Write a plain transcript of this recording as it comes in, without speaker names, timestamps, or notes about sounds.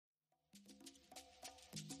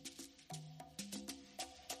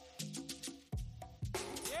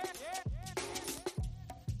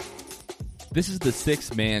This is the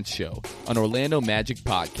Sixth Man Show, an Orlando Magic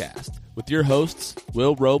podcast, with your hosts,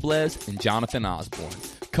 Will Robles and Jonathan Osborne,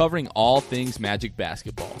 covering all things Magic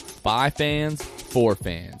basketball. By fans, for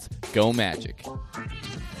fans. Go Magic.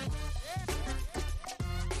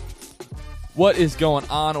 What is going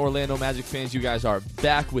on, Orlando Magic fans? You guys are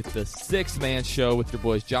back with the Sixth Man Show with your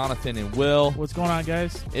boys Jonathan and Will. What's going on,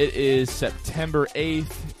 guys? It is September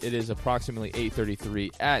 8th. It is approximately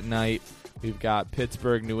 8:33 at night. We've got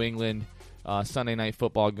Pittsburgh, New England, Sunday Night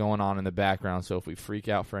Football going on in the background, so if we freak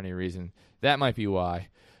out for any reason, that might be why.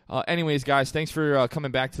 Anyways, guys, thanks for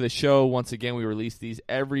coming back to the show. Once again, we release these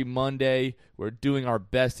every Monday. We're doing our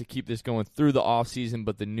best to keep this going through the offseason,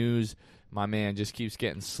 but the news, my man, just keeps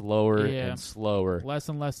getting slower and slower. Less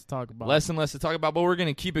and less to talk about. Less and less to talk about, but we're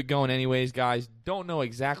going to keep it going anyways, guys. Don't know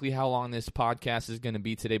exactly how long this podcast is going to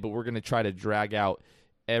be today, but we're going to try to drag out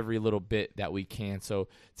every little bit that we can. So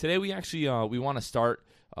today we actually we want to start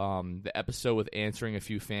the episode with answering a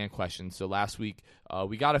few fan questions. So last week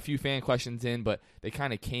we got a few fan questions in, but they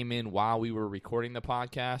kind of came in while we were recording the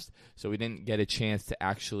podcast, so we didn't get a chance to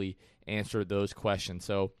actually answer those questions.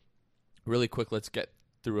 So really quick, let's get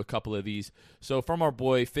through a couple of these. So from our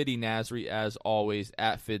boy Fiddy Nasri, as always,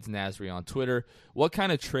 at Fids Nasri on Twitter, what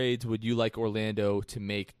kind of trades would you like Orlando to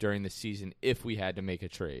make during the season if we had to make a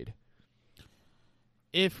trade?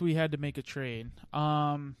 If we had to make a trade,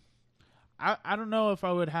 I don't know if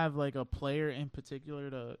I would have like a player in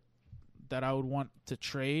particular that I would want to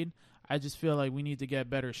trade. I just feel like we need to get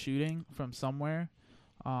better shooting from somewhere.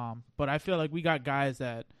 But I feel like we got guys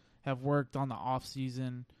that have worked on the off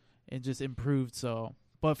season and just improved. So,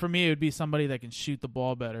 but for me, it would be somebody that can shoot the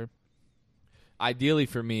ball better. Ideally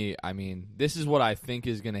for me, I mean, this is what I think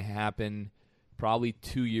is going to happen probably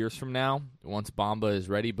 2 years from now once Bamba is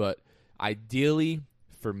ready. But ideally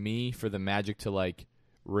for me, for the Magic to like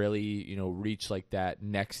really, reach like that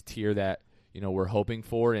next tier that, we're hoping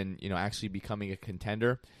for and, actually becoming a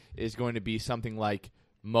contender is going to be something like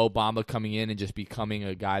Mo Bamba coming in and just becoming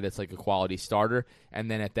a guy that's like a quality starter.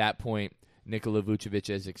 And then at that point, Nikola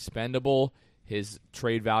Vucevic is expendable. His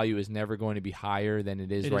trade value is never going to be higher than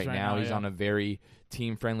it is right now. He's on a very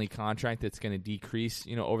team-friendly contract that's going to decrease,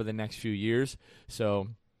 over the next few years. So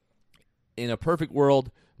in a perfect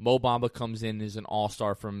world, Mo Bamba comes in as an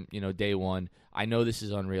all-star from, day one. I know this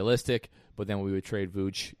is unrealistic, but then we would trade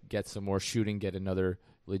Vooch, get some more shooting, get another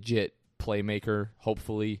legit playmaker,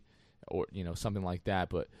 hopefully, or, something like that.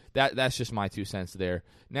 But that's just my 2 cents there.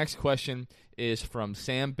 Next question is from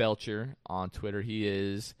Sam Belcher on Twitter. He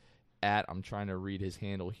is at, I'm trying to read his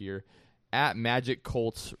handle here, at Magic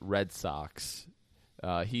Colts Red Sox.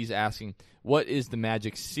 He's asking, what is the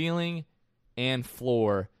Magic ceiling and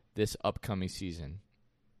floor this upcoming season?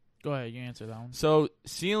 Go ahead, you answer that one. So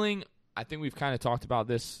ceiling, I think we've kind of talked about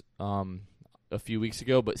this a few weeks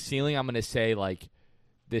ago, but ceiling, I'm going to say like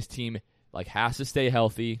this team like has to stay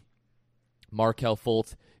healthy. Markelle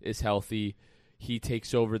Fultz is healthy. He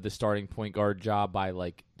takes over the starting point guard job by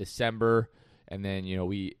like December, and then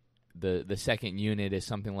the second unit is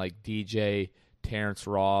something like DJ, Terrence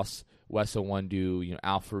Ross, Wes Iwundu,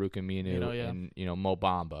 Al-Farouq Aminu, and Mo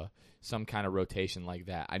Bamba. Some kind of rotation like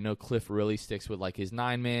that. I know Cliff really sticks with like his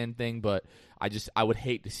 9-man thing, but I would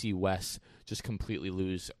hate to see Wes just completely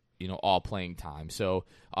lose, all playing time. So,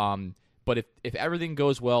 but if everything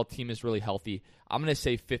goes well, team is really healthy, I'm going to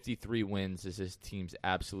say 53 wins is this team's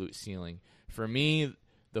absolute ceiling. For me,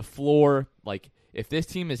 the floor, like if this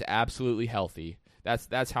team is absolutely healthy,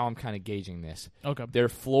 that's how I'm kind of gauging this. Okay. Their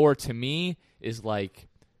floor to me is like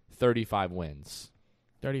 35 wins.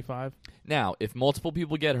 35. Now, if multiple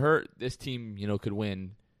people get hurt, this team, could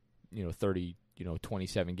win, 30,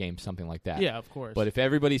 27 games, something like that. Yeah, of course. But if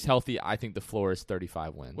everybody's healthy, I think the floor is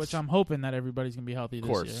 35 wins. Which I'm hoping that everybody's going to be healthy this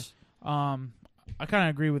year. Of course. I kind of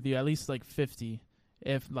agree with you, at least like 50.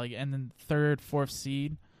 If like, and then third, fourth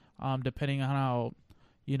seed, depending on how,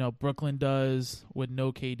 Brooklyn does with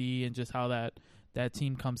no KD and just how that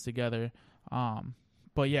team comes together.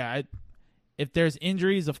 But yeah, if there's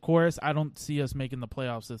injuries, of course, I don't see us making the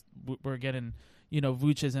playoffs. If we're getting,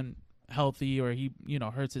 Vooch isn't healthy or he,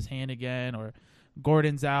 hurts his hand again or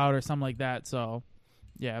Gordon's out or something like that. So,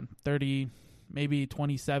 yeah, 30, maybe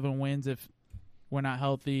 27 wins if we're not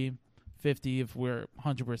healthy, 50 if we're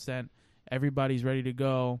 100%. Everybody's ready to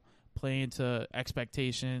go, playing to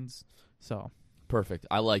expectations. So perfect.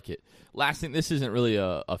 I like it. Last thing, this isn't really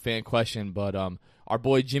a fan question, but our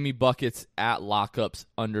boy Jimmy Buckets at lockups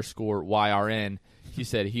 _YRN, he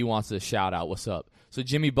said he wants a shout out. What's up? So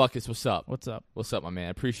Jimmy Buckets, what's up? What's up? What's up, my man?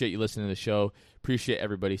 I appreciate you listening to the show. Appreciate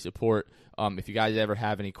everybody's support. If you guys ever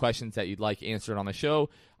have any questions that you'd like answered on the show,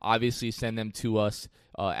 obviously send them to us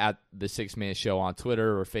at the 6 Minute Show on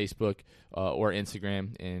Twitter or Facebook or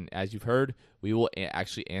Instagram. And as you've heard, we will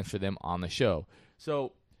actually answer them on the show.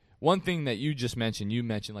 So one thing that you just mentioned,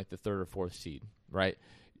 like the 3rd or 4th seed, right?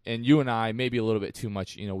 And you and I, maybe a little bit too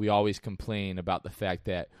much, we always complain about the fact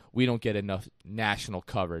that we don't get enough national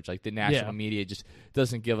coverage. Like the national media just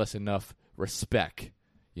doesn't give us enough respect.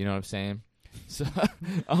 You know what I'm saying? So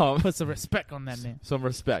put some respect on that name. Some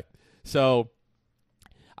respect. So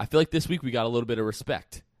I feel like this week we got a little bit of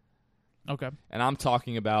respect. Okay. And I'm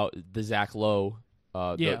talking about the Zach Lowe,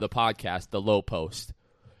 the podcast, the Lowe Post.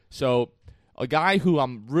 So a guy who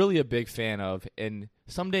I'm really a big fan of, and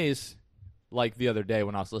some days, like the other day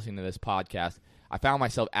when I was listening to this podcast, I found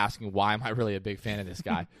myself asking, why am I really a big fan of this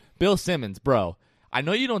guy? Bill Simmons, bro. I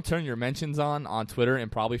know you don't turn your mentions on Twitter,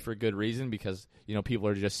 and probably for good reason, because, people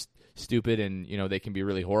are just stupid and, they can be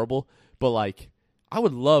really horrible. But, I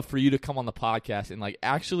would love for you to come on the podcast and,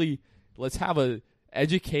 actually let's have a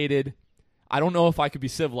educated, I don't know if I could be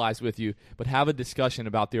civilized with you, but have a discussion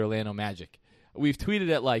about the Orlando Magic. We've tweeted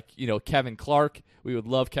at, Kevin Clark. We would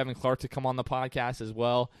love Kevin Clark to come on the podcast as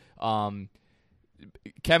well.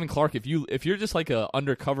 Kevin Clark, if you're just like a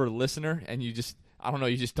undercover listener and you just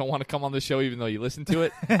don't want to come on the show even though you listen to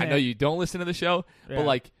it. I know you don't listen to the show,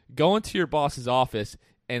 but go into your boss's office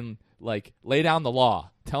and lay down the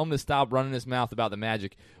law. Tell him to stop running his mouth about the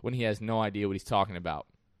Magic when he has no idea what he's talking about.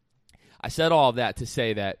 I said all of that to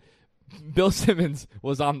say that Bill Simmons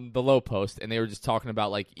was on the Lowe Post and they were just talking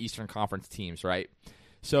about Eastern Conference teams, right?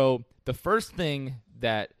 So the first thing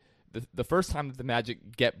that the first time that the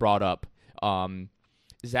Magic get brought up,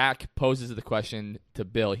 Zach poses the question to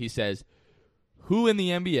Bill. He says, who in the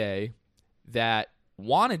NBA that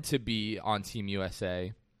wanted to be on Team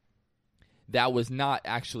USA that was not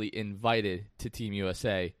actually invited to Team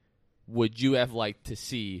USA would you have liked to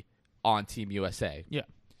see on Team USA? Yeah.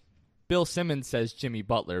 Bill Simmons says Jimmy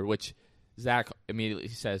Butler, which Zach immediately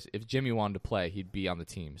says if Jimmy wanted to play, he'd be on the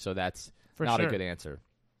team. So that's not a good answer.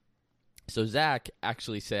 So Zach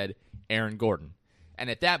actually said Aaron Gordon.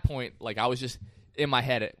 And at that point, I was just in my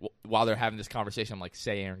head while they're having this conversation, I'm like,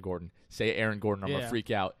 say Aaron Gordon. Say Aaron Gordon. I'm going to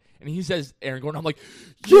freak out. And he says Aaron Gordon. I'm like,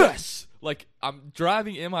 yes! I'm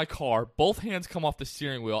driving in my car. Both hands come off the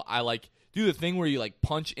steering wheel. I, do the thing where you,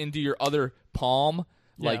 punch into your other palm,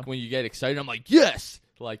 when you get excited. I'm like, yes!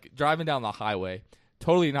 Driving down the highway.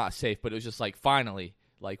 Totally not safe, but it was just, finally,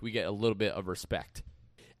 we get a little bit of respect.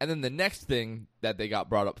 And then the next thing that they got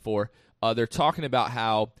brought up for, they're talking about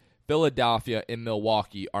how Philadelphia and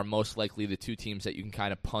Milwaukee are most likely the two teams that you can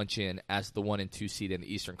kind of punch in as the 1 and 2 seed in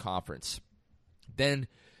the Eastern Conference. Then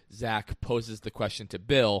Zach poses the question to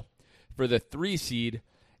Bill, for the 3 seed,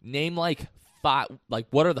 name five,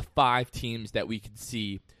 what are the 5 teams that we could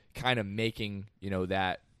see kind of making,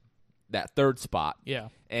 that 3rd spot? Yeah.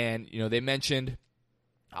 And, they mentioned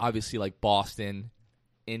obviously Boston,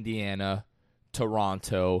 Indiana,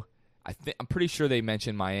 Toronto. I'm pretty sure they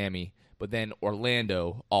mentioned Miami. But then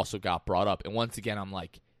Orlando also got brought up. And once again, I'm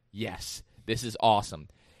like, yes, this is awesome.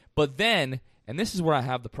 But then, and this is where I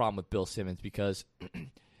have the problem with Bill Simmons, because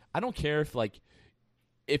I don't care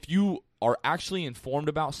if you are actually informed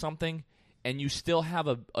about something and you still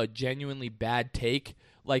have a genuinely bad take,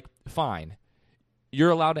 fine.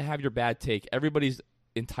 You're allowed to have your bad take. Everybody's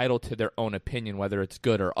entitled to their own opinion, whether it's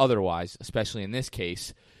good or otherwise, especially in this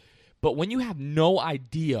case. But when you have no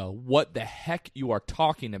idea what the heck you are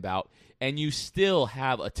talking about and you still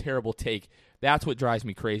have a terrible take, that's what drives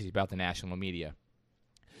me crazy about the national media.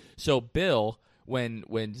 So Bill, when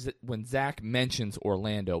Zach mentions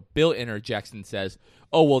Orlando, Bill interjects and says,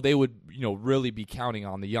 "Oh, well, they would really be counting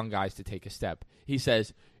on the young guys to take a step." He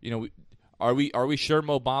says, "Are we sure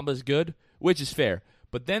Mo Bamba's good?" Which is fair.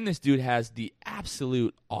 But then this dude has the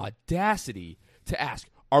absolute audacity to ask,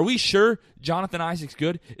 "Are we sure Jonathan Isaac's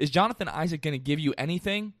good? Is Jonathan Isaac going to give you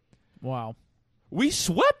anything?" Wow. We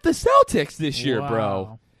swept the Celtics this year,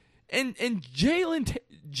 bro. And Jason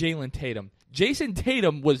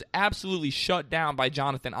Tatum was absolutely shut down by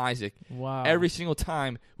Jonathan Isaac every single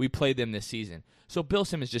time we played them this season. So Bill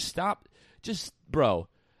Simmons, just stop. Bro,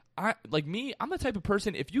 I'm the type of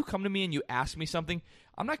person, if you come to me and you ask me something,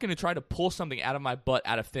 I'm not going to try to pull something out of my butt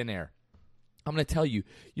out of thin air. I'm going to tell you,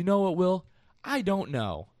 you know what, Will? I don't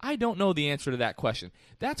know. I don't know the answer to that question.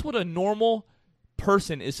 That's what a normal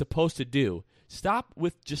person is supposed to do. Stop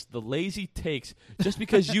with just the lazy takes just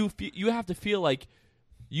because you have to feel like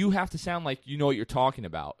you have to sound like you know what you're talking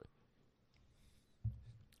about.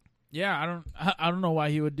 Yeah, I don't know why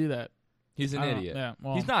he would do that. He's an idiot.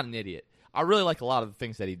 He's not an idiot. I really like a lot of the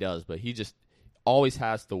things that he does, but he just always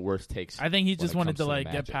has the worst takes. I think he just wanted to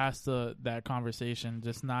like get past that conversation,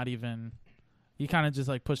 just not even. He kind of just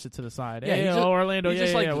like pushed it to the side. Yeah, hey, Orlando, he's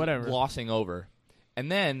just like whatever. Glossing over,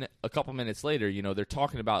 and then a couple minutes later, they're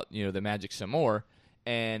talking about the Magic some more,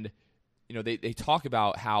 and they talk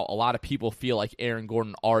about how a lot of people feel like Aaron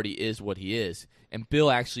Gordon already is what he is, and Bill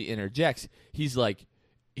actually interjects. He's like,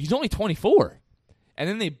 he's only 24. And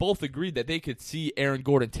then they both agreed that they could see Aaron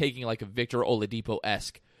Gordon taking like a Victor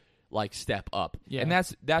Oladipo-esque like step up. Yeah. And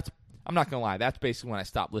that's I'm not going to lie, that's basically when I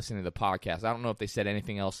stopped listening to the podcast. I don't know if they said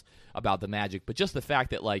anything else about the Magic, but just the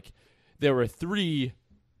fact that like there were 3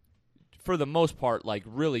 for the most part like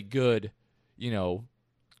really good,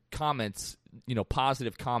 comments,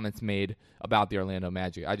 positive comments made about the Orlando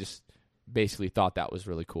Magic. I just basically thought that was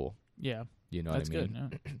really cool. Yeah. You know that's what I mean?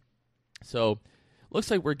 Good. Yeah. So, looks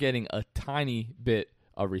like we're getting a tiny bit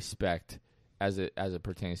of respect as it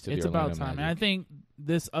pertains to the Orlando Magic. It's about time. And I think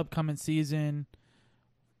this upcoming season,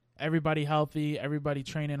 everybody healthy, everybody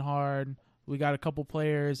training hard. We got a couple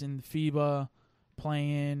players in FIBA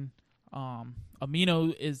playing.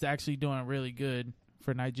 Amino is actually doing really good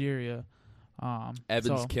for Nigeria.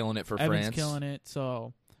 Evans killing it for Evans France. Killing it.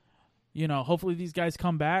 So, hopefully these guys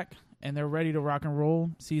come back and they're ready to rock and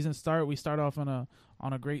roll. Season start. We start off on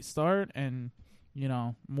a great start, and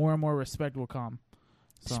more and more respect will come.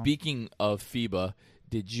 So. Speaking of FIBA,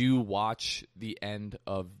 did you watch the end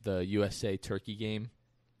of the USA-Turkey game?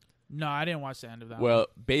 No, I didn't watch the end of that. Well,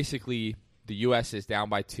 basically, the U.S. is down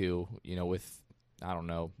by 2, with, I don't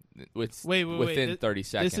know, within 30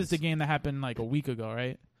 seconds. This is the game that happened like a week ago,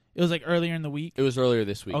 right? It was like earlier in the week? It was earlier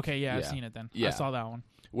this week. Okay, yeah. I've seen it then. Yeah. I saw that one.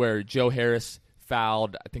 Where Joe Harris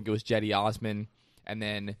fouled, I think it was Jetty Osman, and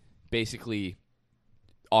then basically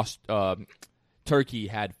Turkey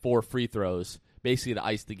had 4 free throws, basically to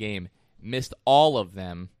ice the game, missed all of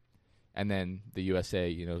them, and then the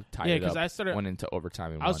USA, tied it up, went into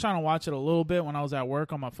overtime and won. I was trying to watch it a little bit when I was at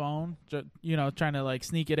work on my phone, trying to like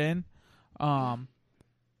sneak it in. Yeah,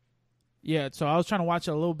 so I was trying to watch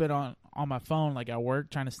it a little bit on my phone, like at work,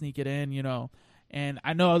 trying to sneak it in, and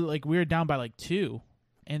I know like we were down by like 2,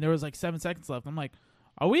 and there was like 7 seconds left. I'm like,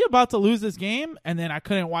 are we about to lose this game? And then I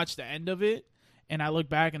couldn't watch the end of it, and I looked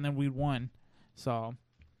back, and then we won. So,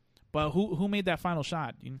 but who made that final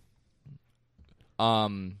shot?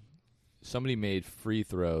 Somebody made free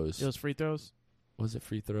throws. It was free throws? Was it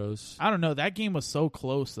free throws? I don't know. That game was so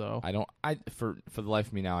close, though. For the life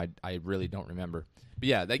of me now, I really don't remember. But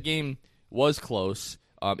yeah, that game was close.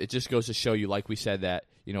 It just goes to show you, like we said, that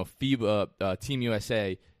FIBA Team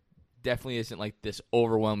USA definitely isn't like this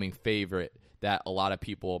overwhelming favorite that a lot of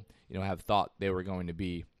people have thought they were going to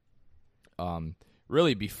be.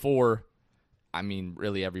 Really before,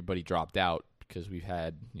 really everybody dropped out, because we've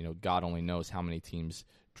had God only knows how many teams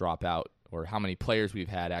drop out, or how many players we've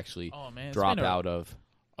had actually drop out of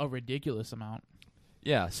a ridiculous amount.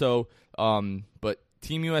 Yeah. So, but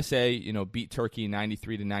Team USA, beat Turkey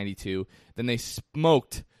 93-92. Then they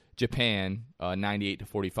smoked Japan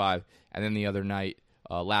 98-45, and then the other night,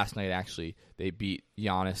 last night actually, they beat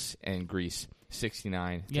Giannis and Greece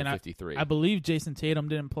 69-53. I believe Jason Tatum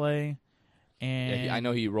didn't play. And I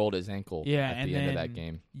know he rolled his ankle at the end of that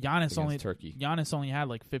game. Turkey. Giannis only had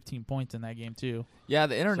like 15 points in that game too. Yeah,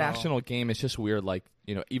 the international game is just weird. Like,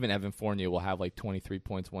 even Evan Fournier will have like 23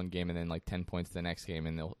 points one game and then like 10 points the next game,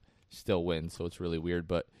 and they'll still win. So it's really weird.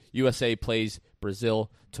 But USA plays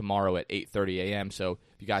Brazil tomorrow at 8:30 a.m. So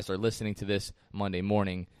if you guys are listening to this Monday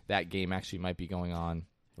morning, that game actually might be going on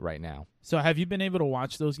right now. So have you been able to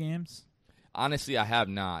watch those games? Honestly, I have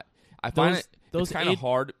not. I find it's kind of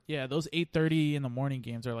hard. Yeah, those 8:30 in the morning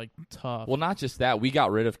games are like tough. Well, not just that. We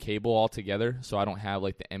got rid of cable altogether, so I don't have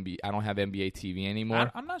like the NBA. I don't have NBA TV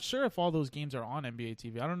anymore. I'm not sure if all those games are on NBA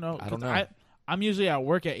TV. I don't know. I don't know. I'm usually at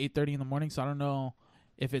work at 8:30 in the morning, so I don't know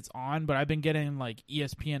if it's on. But I've been getting like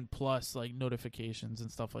ESPN Plus like notifications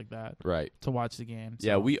and stuff like that, right, to watch the games. So.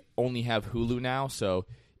 Yeah, we only have Hulu now, so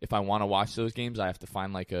if I want to watch those games, I have to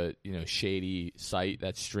find like a shady site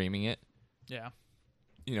that's streaming it. Yeah.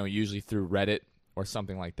 Usually through Reddit or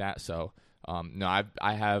something like that. So, no,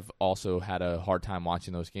 I have also had a hard time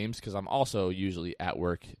watching those games because I'm also usually at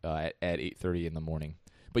work at 8:30 in the morning.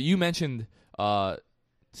 But you mentioned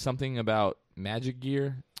something about Magic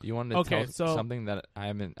Gear. You wanted to tell something that I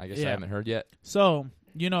haven't heard yet. So,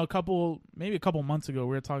 a couple months ago,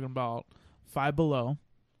 we were talking about Five Below,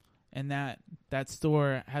 and that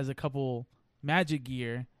store has a couple Magic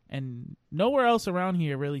Gear, and nowhere else around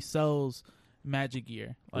here really sells Magic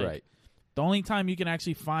Gear. Right. The only time you can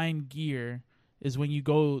actually find gear is when you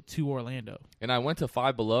go to Orlando. And I went to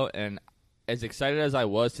Five Below, and as excited as I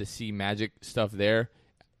was to see Magic stuff there,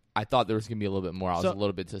 I thought there was going to be a little bit more. I was a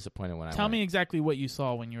little bit disappointed when I went. Tell me exactly what you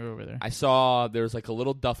saw when you were over there. I saw there was like a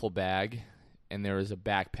little duffel bag, and there was a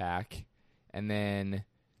backpack, and then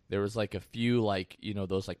there was like a few like, you know,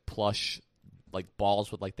 those like plush like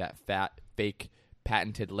balls with like that fat fake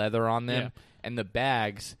patented leather on them. Yeah. And the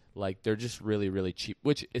bags, like, they're just really, really cheap,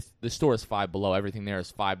 which the store is Five Below. Everything there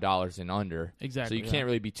is $5 and under. Exactly. So you can't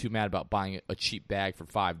really be too mad about buying a cheap bag for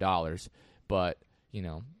 $5. But, you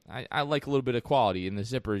know, I like a little bit of quality, and the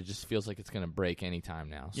zipper just feels like it's going to break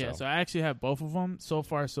anytime now. So. Yeah, so I actually have both of them. So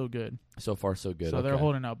far, so good. So far, so good. So they're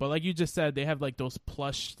holding up. But like you just said, they have like those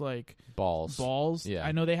plush like balls. Yeah.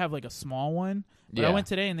 I know they have like a small one, but I went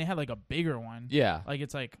today and they had like a bigger one. Yeah. Like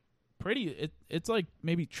it's like pretty. It's like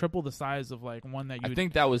maybe triple the size of like one that you. I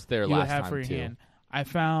think that was their last have time for your too. hand. I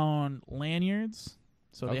found lanyards.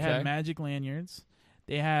 So they have magic lanyards.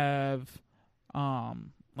 They have,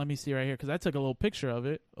 let me see right here because I took a little picture of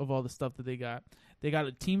it of all the stuff that they got. They got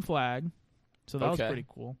a team flag, so that was pretty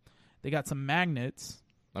cool. They got some magnets.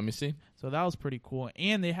 Let me see. So that was pretty cool,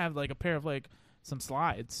 and they have like a pair of like some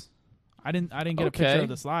slides. I didn't get a picture of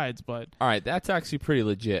the slides, but all right, that's actually pretty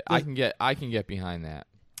legit. I can get behind that.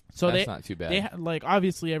 So that's not too bad. They like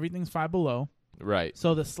obviously everything's Five Below. Right.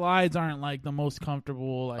 So the slides aren't like the most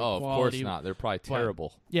comfortable like of quality. Course not. They're probably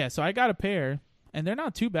terrible. Yeah, so I got a pair and they're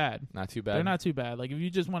not too bad. Not too bad. They're not too bad. Like if you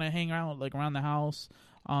just want to hang out like around the house,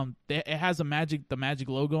 it has the magic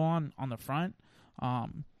logo on the front.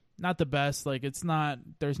 Not the best. Like it's not.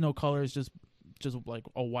 There's no colors. Just like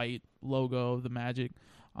a white logo of the Magic.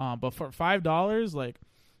 But for $5, like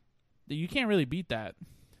you can't really beat that.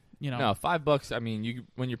 You know. No, $5. I mean,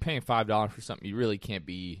 when you're paying $5 for something, you really can't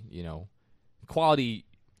be. You know, quality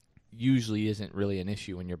usually isn't really an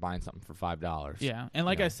issue when you're buying something for $5. Yeah, and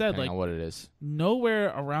like I said, like on what it is.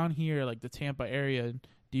 Nowhere around here, like the Tampa area,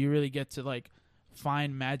 do you really get to like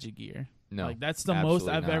find Magic gear. No, like that's the most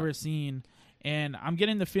I've ever seen. And I'm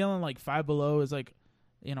getting the feeling like Five Below is like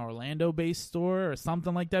an Orlando-based store or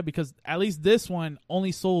something like that because at least this one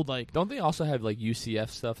only sold like. Don't they also have like UCF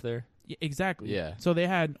stuff there? Yeah, exactly. Yeah. So they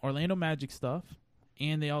had Orlando Magic stuff,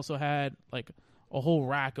 and they also had like a whole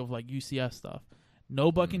rack of like UCF stuff.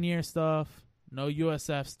 No Buccaneer stuff, no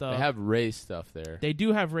USF stuff. They have Rays stuff there. They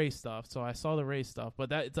do have Rays stuff, so I saw the Rays stuff,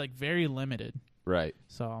 but it's like very limited. Right.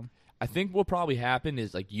 So I think what probably happened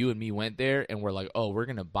is like you and me went there and we're like, oh, we're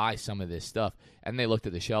going to buy some of this stuff. And they looked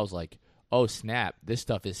at the shelves like, oh, snap, this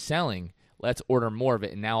stuff is selling. Let's order more of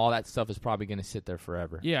it. And now all that stuff is probably going to sit there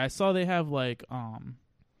forever. Yeah, I saw they have like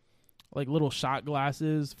little shot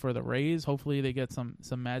glasses for the Rays. Hopefully they get some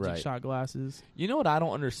Magic shot glasses. You know what I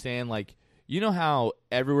don't understand? Like, you know how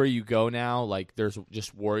everywhere you go now, like there's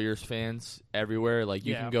just Warriors fans everywhere? Like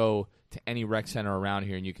you can go to any rec center around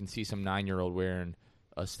here and you can see some 9-year-old wearing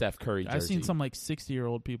a Steph Curry jersey. I've seen some like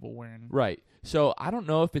 60-year-old people wearing. Right. So I don't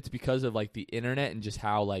know if it's because of like the internet and just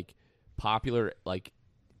how like popular like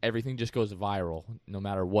everything just goes viral no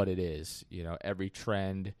matter what it is. You know, every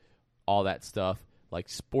trend, all that stuff, like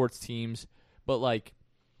sports teams. But like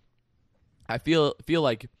I feel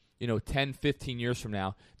like, you know, 10, 15 years from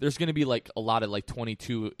now, there's going to be like a lot of like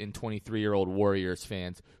 22 and 23-year-old Warriors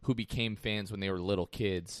fans who became fans when they were little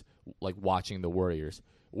kids, like watching the Warriors.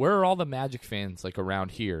 Where are all the Magic fans like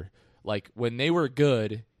around here? Like when they were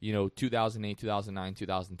good, you know, 2008, 2009,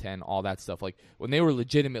 2010, all that stuff. Like when they were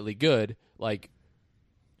legitimately good, like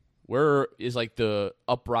where is like the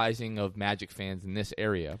uprising of Magic fans in this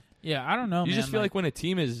area? Yeah, I don't know. You just feel like when a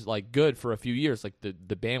team is like good for a few years, like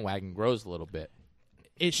the bandwagon grows a little bit.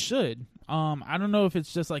 It should. I don't know if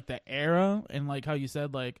it's just like the era and like how you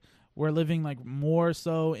said, like we're living like more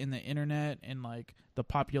so in the internet and like the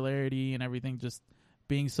popularity and everything just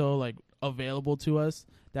being so like available to us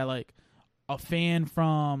that like a fan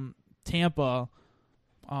from Tampa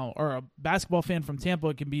or a basketball fan from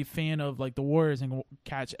Tampa can be a fan of like the Warriors and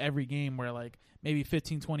catch every game where like maybe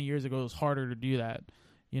 15, 20 years ago it was harder to do that.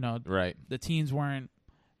 You know, right. The teams weren't,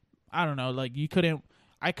 I don't know, like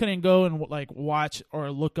I couldn't go and like watch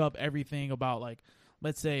or look up everything about like,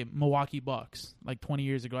 let's say Milwaukee Bucks like 20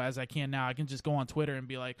 years ago as I can now. I can just go on Twitter and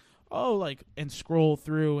be like, oh, like, and scroll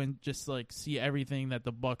through and just like see everything that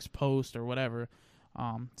the Bucks post or whatever.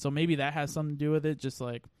 So maybe that has something to do with it. Just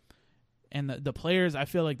like, and the players, I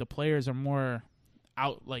feel like the players are more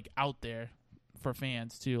out there for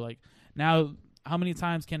fans too. Like now, how many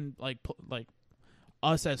times can like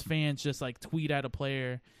us as fans just like tweet at a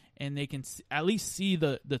player and they can at least see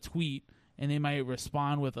the tweet and they might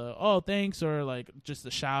respond with a, oh, thanks, or like just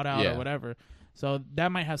a shout out or whatever. So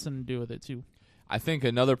that might have something to do with it too. I think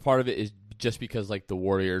another part of it is just because, like, the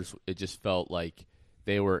Warriors, it just felt like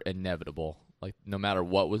they were inevitable. Like, no matter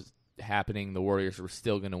what was happening, the Warriors were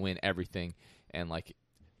still going to win everything. And, like,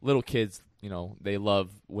 little kids, they love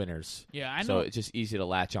winners. Yeah, I know. So it's just easy to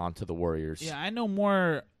latch on to the Warriors. Yeah, I know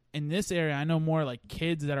more in this area. I know more like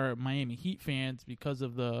kids that are Miami Heat fans because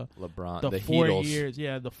of the LeBron, the 4 Heatles. years.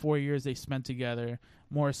 Yeah, the 4 years they spent together,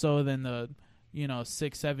 more so than the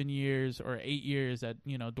 6, 7 years or 8 years that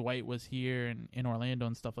Dwight was here and in Orlando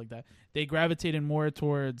and stuff like that. They gravitated more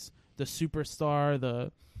towards the superstar,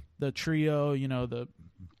 the trio,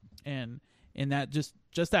 and that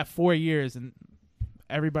just that 4 years, and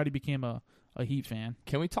everybody became a Heat fan.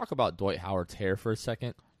 Can we talk about Dwight Howard's hair for a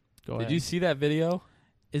second? Go ahead. Did you see that video?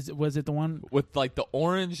 Was it the one with like the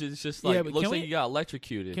orange? It's just like, Yeah, it but looks can like we- he got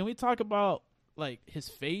electrocuted. Can we talk about like his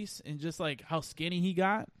face and just like how skinny he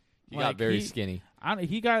got? He got very skinny.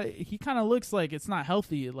 He kind of looks like it's not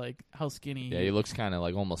healthy, like how skinny. Yeah, he looks kind of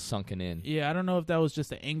like almost sunken in. Yeah, I don't know if that was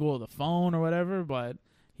just the angle of the phone or whatever, but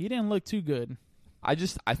he didn't look too good. I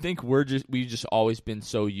think we've just always been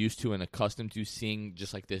so used to and accustomed to seeing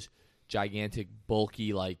just like this gigantic,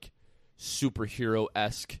 bulky, like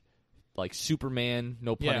superhero-esque, like Superman,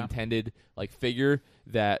 no pun intended, like figure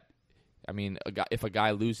that, I mean, if a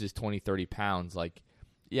guy loses 20, 30 pounds, like,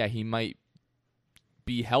 yeah, he might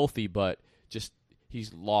be healthy, but just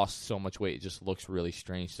he's lost so much weight, it just looks really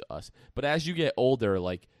strange to us. But as you get older,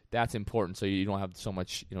 like, that's important, so you don't have so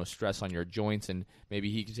much stress on your joints, and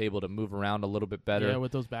maybe he's able to move around a little bit better. Yeah,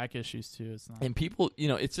 with those back issues too. It's not. And people,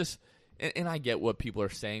 it's just, and I get what people are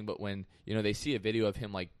saying, but when they see a video of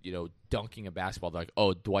him like dunking a basketball, they're like,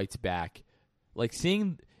 oh, Dwight's back. Like,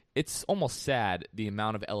 seeing, it's almost sad the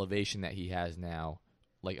amount of elevation that he has now,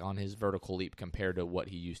 like on his vertical leap compared to what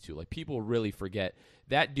he used to. Like, people really forget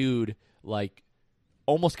that dude like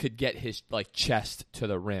almost could get his like chest to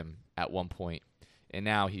the rim at one point. And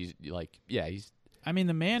now he's like, he's. I mean,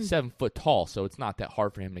 the man 7 foot tall, so it's not that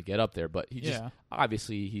hard for him to get up there. But he just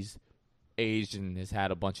obviously he's aged and has had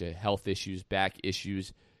a bunch of health issues, back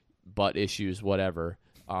issues, butt issues, whatever.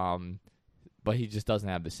 But he just doesn't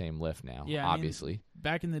have the same lift now. Yeah, obviously. I mean,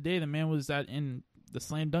 back in the day, the man was in the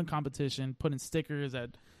slam dunk competition, putting stickers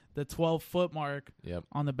at the 12-foot mark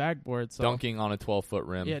on the backboard. So dunking on a 12-foot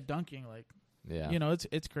rim. Yeah, dunking like. Yeah.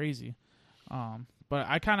 It's crazy. But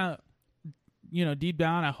I kind of. Deep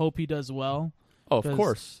down, I hope he does well. Oh, of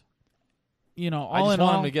course. All I in just want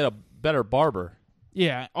all, him to get a better barber.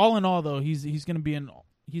 Yeah, all in all, though, he's going to be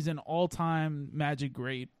he's an all-time Magic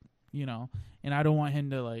great. And I don't want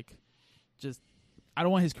him to I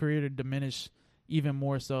don't want his career to diminish even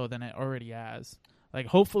more so than it already has. Like,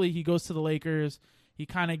 hopefully, he goes to the Lakers. He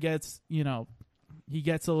kind of gets he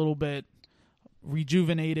gets a little bit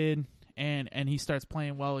rejuvenated and he starts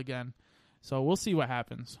playing well again. So we'll see what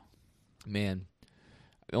happens. Man,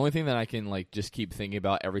 the only thing that I can just keep thinking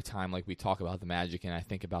about every time we talk about the Magic, and I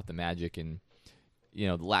think about the Magic and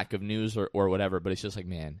the lack of news or whatever, but it's just like,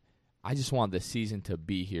 man, I just want this season to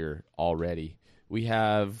be here already. We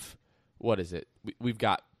have, what is it? We've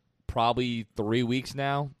got probably 3 weeks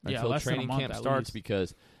now until training camp starts,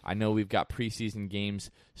 because I know we've got preseason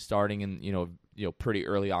games starting in pretty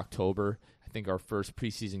early October. I think our first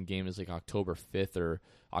preseason game is October 5th or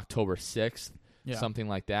October 6th. Yeah. Something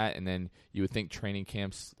like that, and then you would think training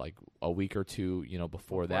camp's a week or two,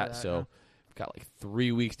 before that. So we've got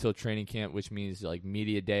 3 weeks till training camp, which means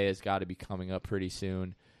media day has got to be coming up pretty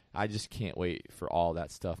soon. I just can't wait for all that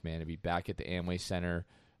stuff, man. To be back at the Amway Center,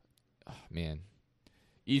 man.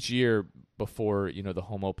 Each year before the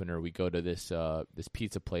home opener, we go to this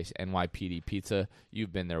pizza place, NYPD Pizza.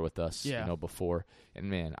 You've been there with us, before, and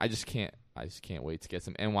man, I just can't wait to get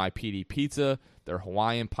some NYPD pizza. Their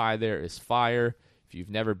Hawaiian pie there is fire. If you've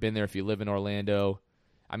never been there, if you live in Orlando,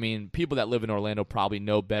 I mean, people that live in Orlando probably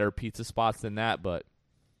know better pizza spots than that, but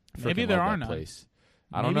maybe there are none. Place.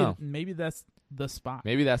 I don't know. Maybe that's the spot.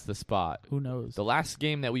 Maybe that's the spot. Who knows? The last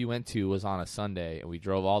game that we went to was on a Sunday, and we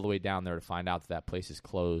drove all the way down there to find out that place is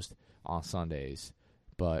closed on Sundays.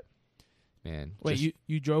 But, man. Wait,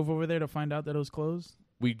 you drove over there to find out that it was closed?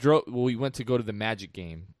 We went to go to the Magic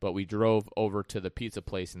game, but we drove over to the pizza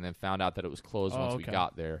place and then found out that it was closed once we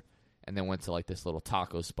got there, and then went to this little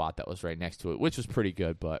taco spot that was right next to it, which was pretty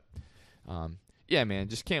good. But yeah, man,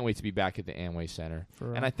 just can't wait to be back at the Amway Center.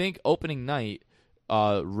 And I think opening night,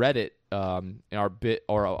 Reddit,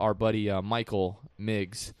 our buddy Michael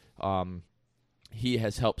Miggs, he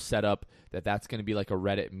has helped set up that's going to be a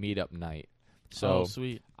Reddit meetup night. So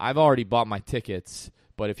sweet. I've already bought my tickets.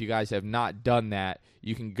 But if you guys have not done that,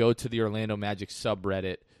 you can go to the Orlando Magic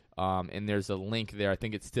subreddit, and there's a link there. I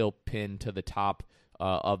think it's still pinned to the top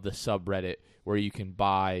of the subreddit where you can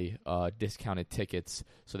buy discounted tickets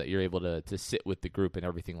so that you're able to sit with the group and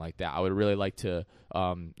everything like that. I would really like to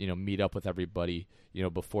meet up with everybody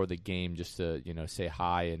before the game just to say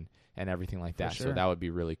hi and everything like that. Sure. So that would be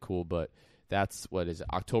really cool. But that's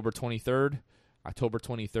October 23rd,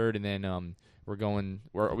 and then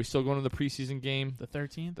are we still going to the preseason game? The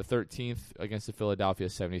 13th? The 13th against the Philadelphia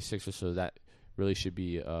 76ers, so that really should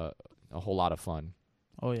be a whole lot of fun.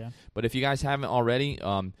 Oh, yeah. But if you guys haven't already,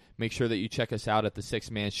 make sure that you check us out at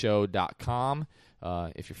the6manshow.com.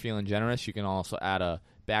 If you're feeling generous, you can also add a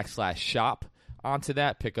 /shop onto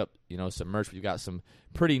that. Pick up some merch. We've got some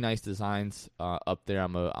pretty nice designs up there.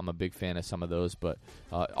 I'm a big fan of some of those. But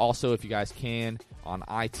also, if you guys can, on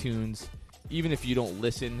iTunes, even if you don't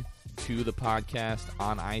listen to the podcast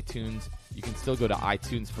on iTunes, you can still go to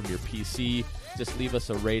iTunes from your PC. Just leave us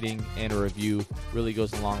a rating and a review. Really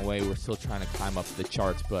goes a long way. We're still trying to climb up the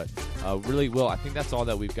charts, but really, Will, I think that's all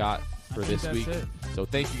that we've got for this week. It. So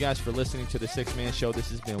thank you guys for listening to the Six Man Show. This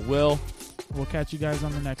has been Will. We'll catch you guys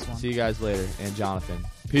on the next one. See you guys later. And Jonathan.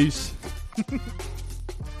 Peace.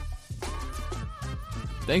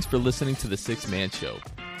 Thanks for listening to the Six Man Show.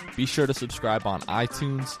 Be sure to subscribe on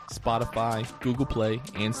iTunes, Spotify, Google Play,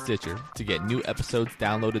 and Stitcher to get new episodes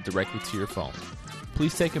downloaded directly to your phone.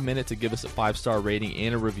 Please take a minute to give us a 5-star rating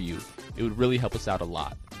and a review. It would really help us out a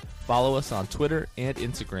lot. Follow us on Twitter and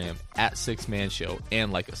Instagram @6manshow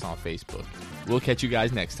and like us on Facebook. We'll catch you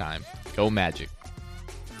guys next time. Go Magic.